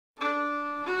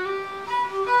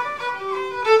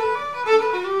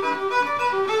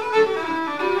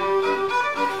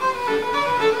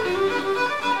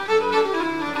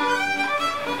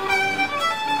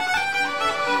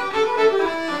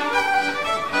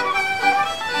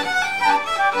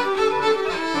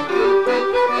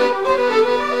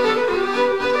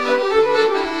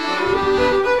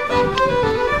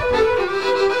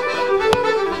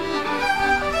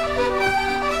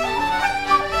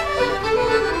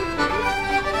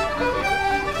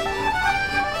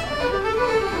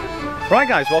Right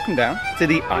guys, welcome down to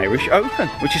the Irish Open,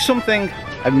 which is something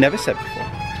I've never said before.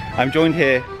 I'm joined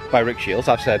here by Rick Shiels.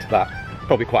 I've said that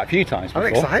probably quite a few times before.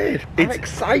 I'm excited. I'm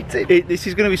excited. This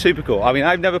is going to be super cool. I mean,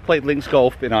 I've never played links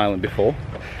golf in Ireland before.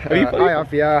 Have you played?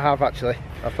 I have actually.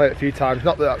 I've played it a few times.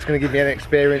 Not that that's going to give me any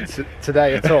experience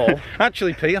today at all.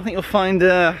 Actually, Pete, I think you'll find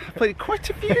I've played it quite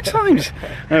a few times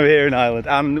over here in Ireland.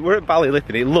 And we're at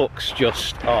Ballyliffin. It looks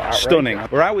just stunning.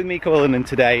 We're out with Mikko Ilonen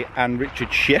today and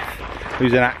Richard Schiff,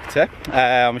 who's an actor.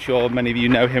 I'm sure many of you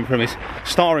know him from his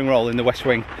starring role in The West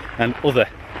Wing and other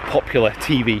popular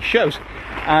TV shows.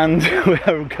 And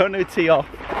we're going to tee off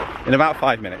in about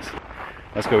 5 minutes.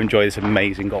 Let's go enjoy this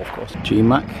amazing golf course.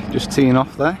 G-Mac just teeing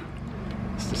off there.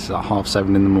 This is at 7:30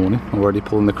 in the morning, already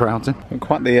pulling the crowds in.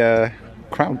 Quite the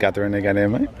crowd gathering again here,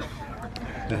 mate.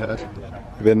 Yeah.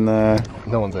 You've been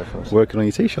no one's there for us. Working on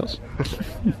your tee shots.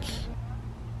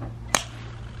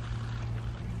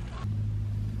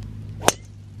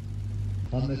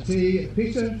 On the tee,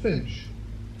 Peter and Finch.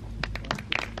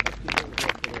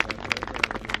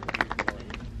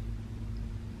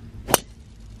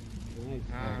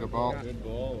 Good ball. Good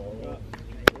ball.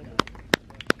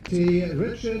 Tee,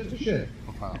 Richard Schiff.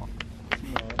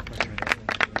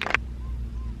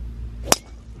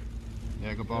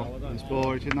 Yeah, good ball. This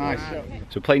ball, Richard, nice. So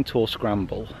we're playing Tour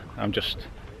Scramble.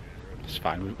 It's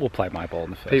fine, we'll play my ball in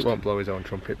the first. Pete won't blow his own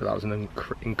trumpet, but that was an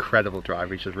incredible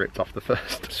drive. He just ripped off the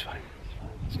first. It's fine.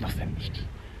 It's nothing. It's just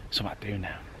something I do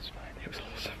now. It's fine. It was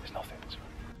awesome. It's nothing. It's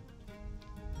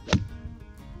fine.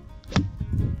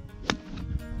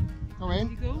 Come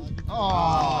in.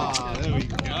 Oh, there we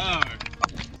go.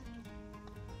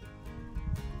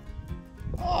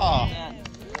 Oh,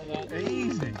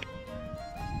 Easy.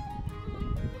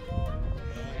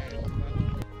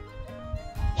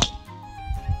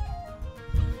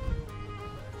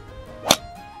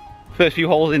 First few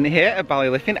holes in here at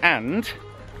Ballyliffin, and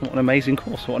what an amazing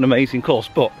course, what an amazing course.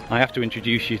 But I have to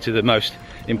introduce you to the most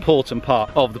important part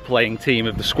of the playing team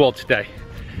of the squad today.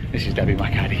 This is Debbie,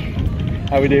 my caddy.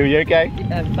 How are we doing? You okay?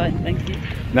 Yeah, I'm fine, thank you.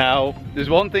 Now, there's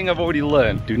one thing I've already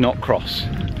learned: do not cross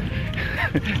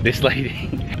this lady.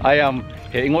 I am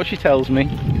hitting what she tells me.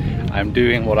 I'm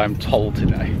doing what I'm told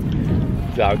today.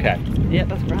 Is that okay? Yeah,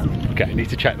 that's grand. Okay, I need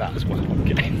to check that as well.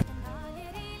 Okay.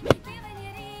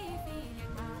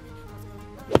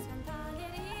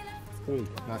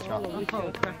 nice shot.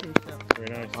 Very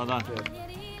nice. Well done.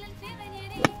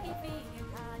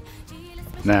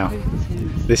 Now,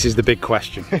 this is the big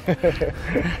question.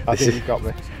 I think you've got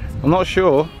me. I'm not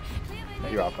sure.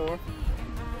 You have.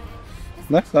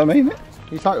 No, I mean it.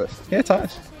 You Titleist? Yeah,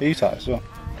 Titus. Are you Titus as well?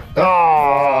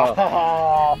 Oh!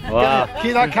 Wow.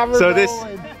 Keep that camera rolling.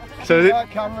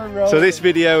 So this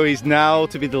video is now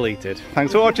to be deleted.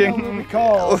 Thanks for watching.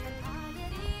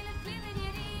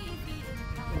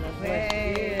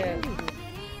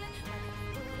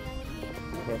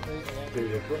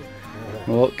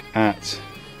 Look at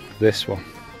this one.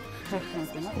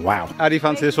 Wow. How do you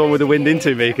fancy this one with the wind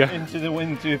into, Mika? Into the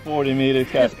wind, 240 metres,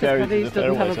 carried to the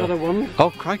fairway.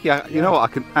 Oh crikey, you know what,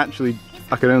 I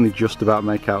can only just about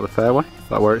make out the fairway. Is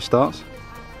that where it starts?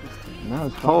 No,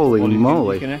 it's holy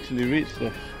moly. You can actually reach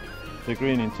the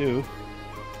green in two,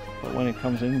 but when it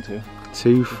comes into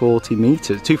 240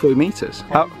 metres. 240 metres?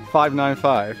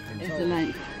 595. It's the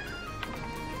length.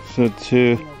 So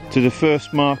to the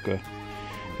first marker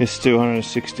is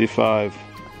 265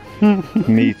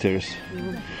 meters.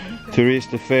 To reach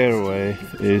the fairway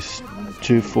is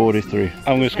 243.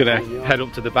 I'm just going to head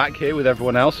up to the back here with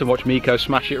everyone else and watch Mikko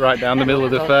smash it right down the middle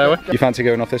of the fairway. You fancy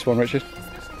going off this one, Richard?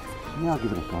 Yeah, I'll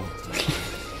give it a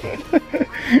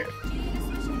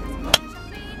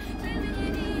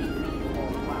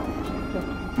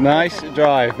go. Nice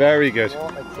drive, very good.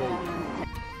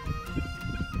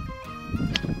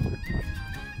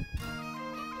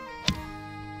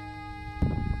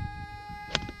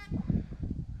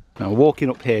 Now walking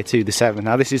up here to the 7.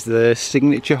 Now this is the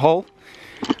signature hole,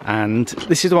 and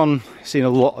this is the one I've seen a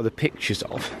lot of the pictures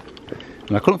of,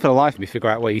 and I couldn't for the life of me figure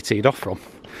out where you teed off from.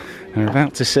 And we're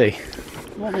about to see.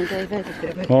 Morning,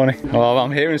 David. Morning. Well,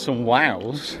 I'm hearing some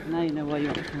wows. Now you know why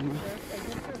you're on the camera.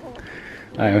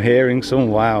 I am hearing some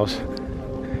wows.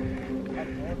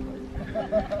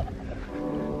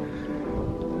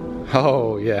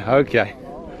 Oh yeah, okay.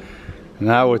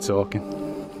 Now we're talking.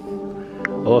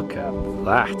 Look at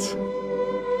that.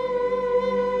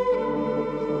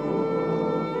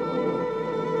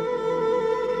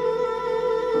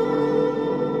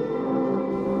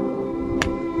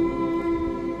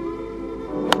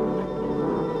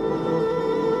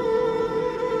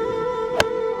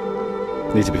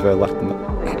 Need to be further left than that.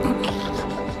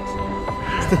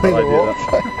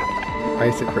 I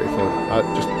hit it pretty full.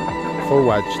 Just full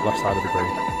wedge, left side of the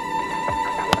green.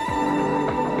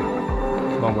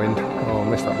 Come on, wind. Oh,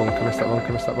 missed that bunker, missed that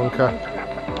bunker, missed that bunker.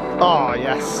 Oh,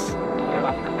 yes.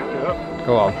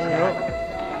 Go on.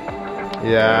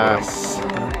 Yes.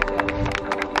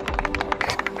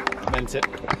 Meant it.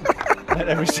 Meant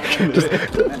every second of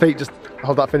it. Feet, just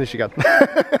hold that finish again.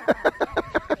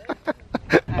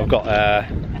 I've got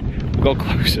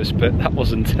closest, but that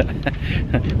wasn't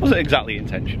exactly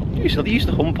intentional. They used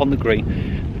to hump on the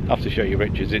green. I have to show you,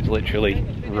 Richards. It's literally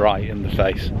right in the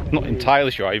face. Not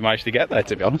entirely sure how you managed to get there,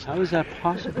 to be honest. How is that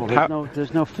possible?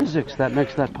 There's no physics that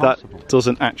makes that possible. That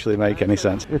doesn't actually make any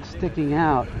sense. It's sticking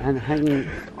out and hanging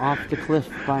off the cliff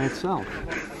by itself.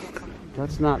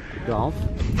 That's not golf.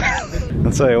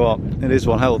 I'll tell you what, it is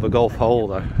one hell of a golf hole,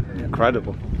 though.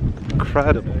 Incredible.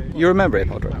 Incredible. You remember it,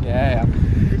 Padre? Yeah.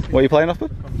 What are you playing off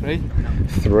of? 3.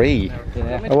 3?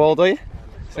 Yeah. How old are you?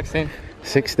 16.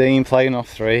 16, playing off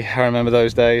 3. I remember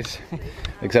those days.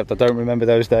 Except I don't remember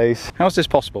those days. How's this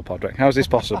possible, Podrick? How's this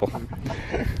possible?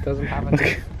 Doesn't have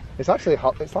any. It's actually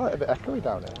hot. It's like a bit echoey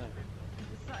down here.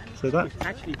 So that It's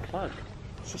actually plugged.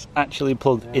 it's actually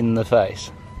plugged in the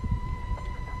face.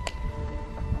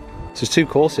 So there's 2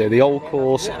 courses here, the old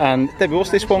course and Debbie, what's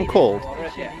this one called?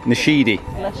 Nashidi.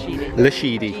 Glashidi.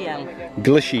 Glashidi. And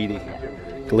Glashidi.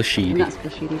 that's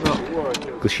Glashidi Rock.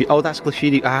 Oh, that's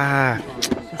Glashidi. Ah,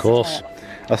 of course.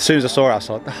 As soon as I saw it, I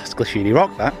thought, that's Glashidi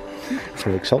Rock, that.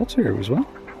 For Exalter as well.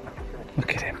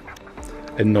 Look at him.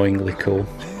 Annoyingly cool.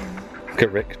 Look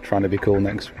at Rick trying to be cool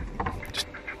next. Just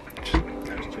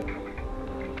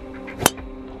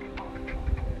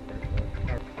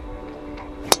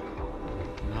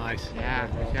nice.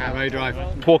 Yeah, very drive.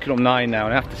 Walking up 9 now,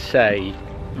 and I have to say,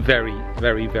 very,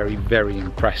 very, very, very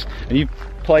impressed. And you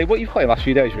played, what you played last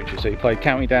few days, Richard? So you played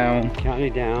County Down,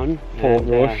 Port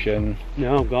Rush, and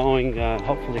no, going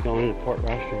hopefully going to Port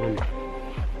Rush on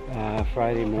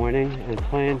Friday morning and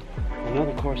playing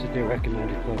another course that they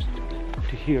recommended close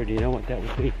to here. Do you know what that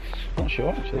would be? not sure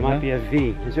actually. It might be a V.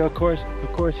 Is there a course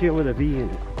here with a V in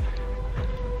it?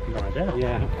 No idea.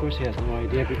 Yeah, of course he has no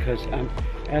idea because I'm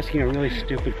asking a really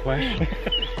stupid question.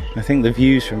 I think the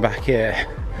views from back here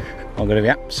are going to be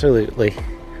absolutely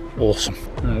awesome.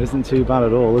 No, it isn't too bad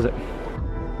at all, is it?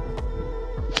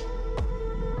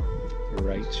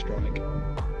 Great strike.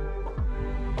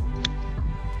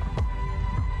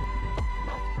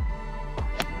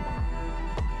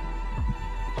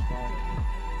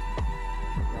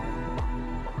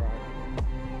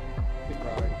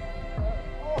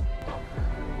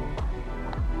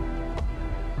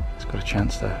 It's got a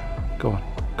chance there. Go on,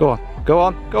 go on, go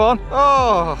on, go on.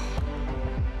 Oh!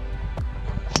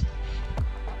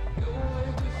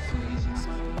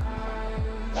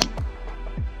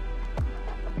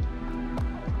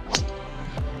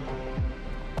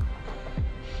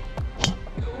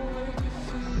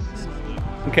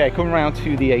 Okay, coming around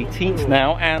to the 18th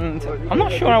now, and I'm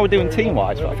not sure how we're doing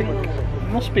team-wise, but I think it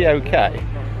must be okay.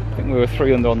 I think we were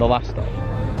 3 under on the last hole.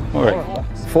 All right,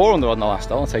 4 under on the last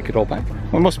hole. I'll take it all back.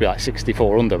 We must be like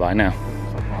 64 under by now.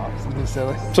 Something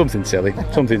silly. Something silly.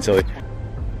 Something silly.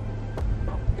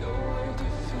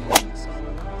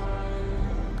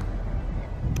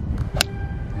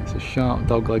 It's a sharp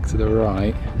dog leg to the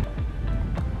right.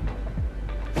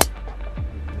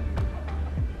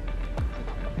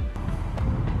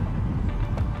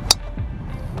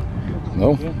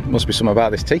 No, must be something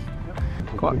about this tee.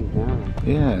 Quite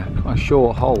a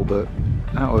short hole, but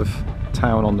out of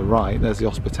town on the right, there's the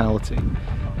hospitality.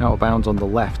 Out of bounds on the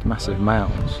left, massive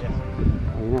mounds.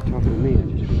 You're not talking to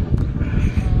me,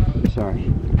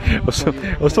 sorry. I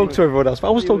was talking to everyone else, but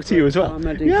I was talking to you as well.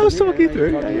 Yeah, I was talking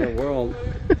through it. World.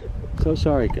 So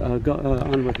sorry, go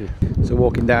on with you. So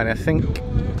walking down, I think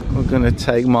we're going to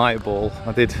take my ball.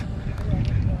 I did,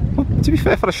 well, to be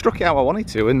fair, if I'd have struck it how I wanted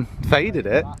to and faded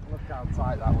it, Look how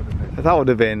tight that would have been. that would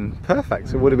have been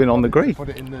perfect. It would have been on the green. Put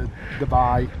it in the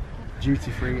Dubai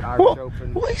duty-free Irish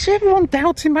Open. What is everyone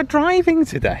doubting my driving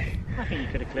today? I think you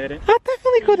could have cleared it. I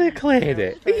definitely could have cleared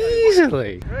it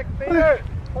easily. Rick, Peter,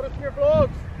 put it to your vlogs.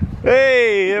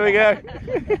 Hey, here we go.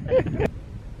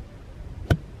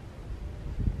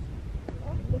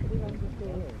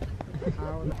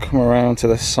 Come around to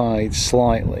the side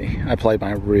slightly. I played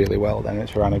mine really well then.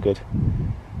 It's around a good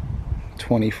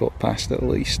 20 foot past at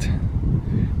least.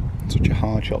 Such a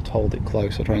hard shot to hold it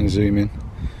close. I'll try and zoom in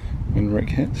when Rick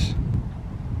hits.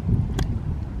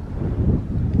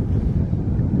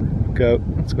 Go.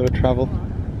 Let's go to travel.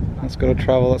 Let's go to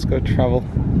travel. Let's go to travel.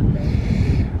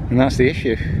 And that's the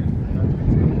issue.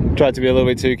 Tried to be a little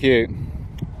bit too cute.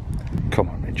 Come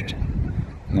on, Richard.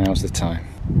 Now's the time.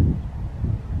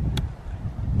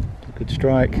 Good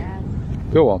strike.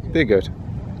 Go on, be good.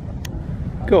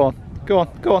 Go on, go on,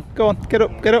 go on, go on.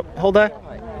 Get up, hold there.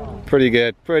 Pretty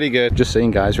good, pretty good. Just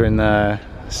seeing, guys, we're in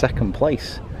second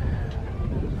place.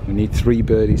 We need 3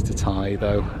 birdies to tie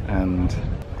though, and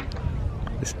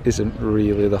this isn't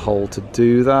really the hole to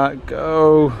do that.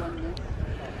 Go.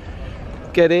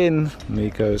 Get in.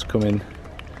 Mikko's coming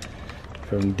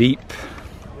from deep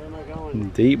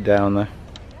down there.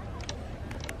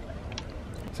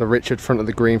 So Richard front of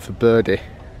the green for birdie.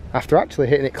 After actually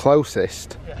hitting it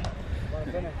closest,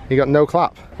 he got no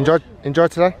clap. Enjoyed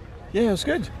today? Yeah, it was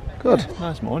good. Good. Yeah,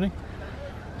 nice morning.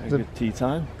 A good tea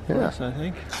time for us, I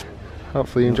think.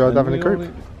 Hopefully you enjoyed having a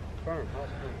group.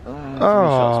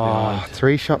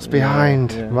 3 shots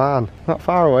behind. Yeah. Man, not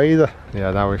far away either.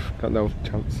 Yeah, now we've got no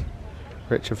chance.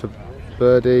 Richard for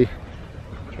birdie.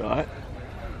 Right.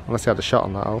 Unless he had a shot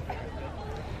on that hole.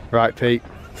 Right, Pete.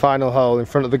 Final hole in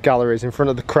front of the galleries, in front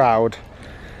of the crowd.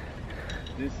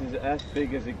 This is as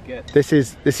big as it gets. This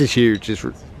is huge. It's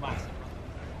massive.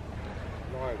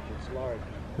 Large, it's large.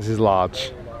 This is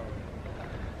large.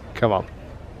 Come on.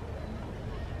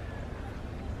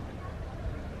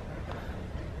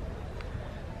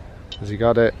 Has he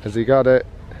got it? Has he got it?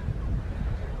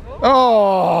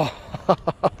 Oh!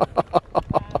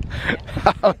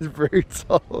 That was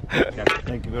brutal.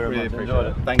 Thank you very Really much. appreciate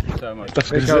it. Thank you so much.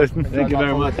 Thank you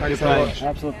very much. Thanks so much.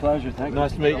 Absolute pleasure. Thank you.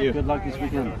 Nice to meet you. Good luck this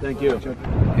weekend. Thank you.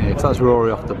 Okay, so that's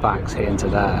Rory off the backs hitting to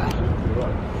there.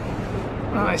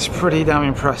 Oh, it's pretty damn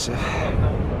impressive.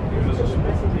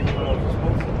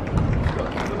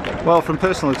 Well, from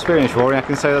personal experience, Rory, I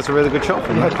can say that's a really good shot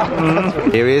from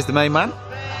you. Here he is, the main man.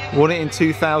 Won it in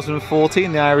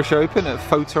 2014, the Irish Open at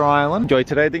Fota Island. Enjoyed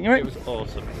today, didn't you, Rick? It was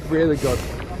awesome. Really good.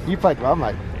 You played well,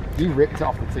 mate. You ripped it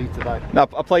off the tee today. No,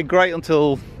 I played great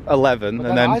until 11, But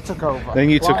and then I took over. Then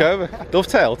you took over,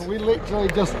 dovetailed. We literally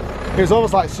just, it was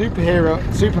almost like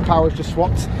superpowers just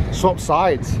swapped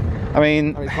sides. I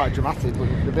mean, Quite dramatic, but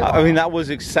a bit I mean, that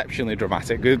was exceptionally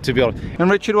dramatic, good to be honest.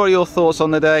 And Richard, what are your thoughts on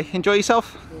the day? Enjoy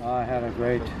yourself? I had a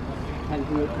great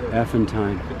effing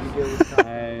time.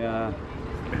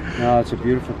 No, it's a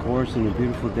beautiful course and a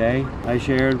beautiful day. I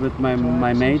shared with my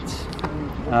mates.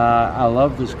 I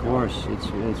love this course.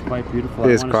 It's quite beautiful.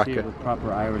 It is I want to see it with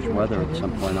proper Irish weather at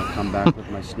some point. I'll come back with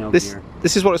my snow gear.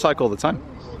 This is what it's like all the time.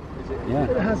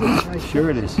 Yeah, sure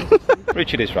it is.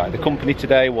 Richard is right. The company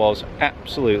today was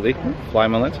absolutely, fly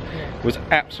my legs, was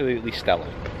absolutely stellar.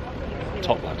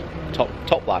 Top lad. Top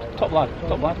lad. Top lad.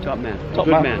 Top lad. Top man. Top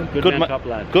Good man. man. Good Good man, ma top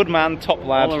lad. Good man, top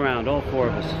lad. All around, all 4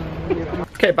 of us.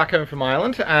 Okay, back home from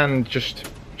Ireland and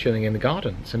just chilling in the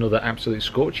garden. It's another absolute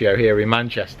scorchio here in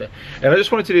Manchester. And I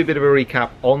just wanted to do a bit of a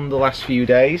recap on the last few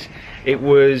days. It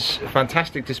was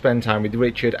fantastic to spend time with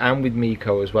Richard and with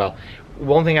Mikko as well.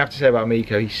 One thing I have to say about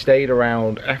Mikko, he stayed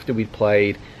around after we'd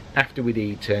played, after we'd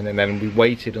eaten, and then we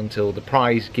waited until the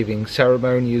prize giving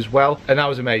ceremony as well, and that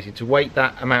was amazing to wait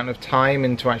that amount of time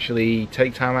and to actually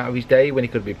take time out of his day when he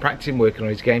could have been practicing, working on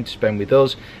his game, to spend with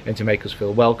us and to make us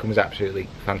feel welcome was absolutely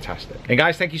fantastic. And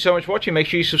guys, thank you so much for watching. Make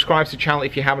sure you subscribe to the channel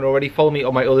if you haven't already. Follow me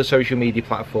on my other social media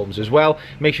platforms as well.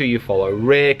 Make sure you follow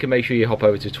Rick, and make sure you hop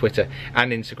over to Twitter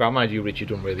and Instagram. Mind you, Richard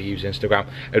doesn't really use Instagram,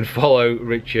 and follow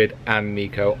Richard and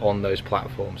Mikko on those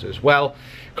platforms as well.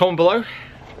 Comment below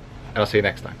and I'll see you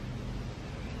next time.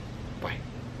 Bye.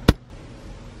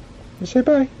 You say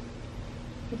bye?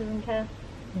 He doesn't care.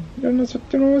 You don't know what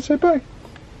to say bye? You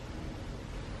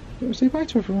want to say bye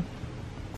to everyone?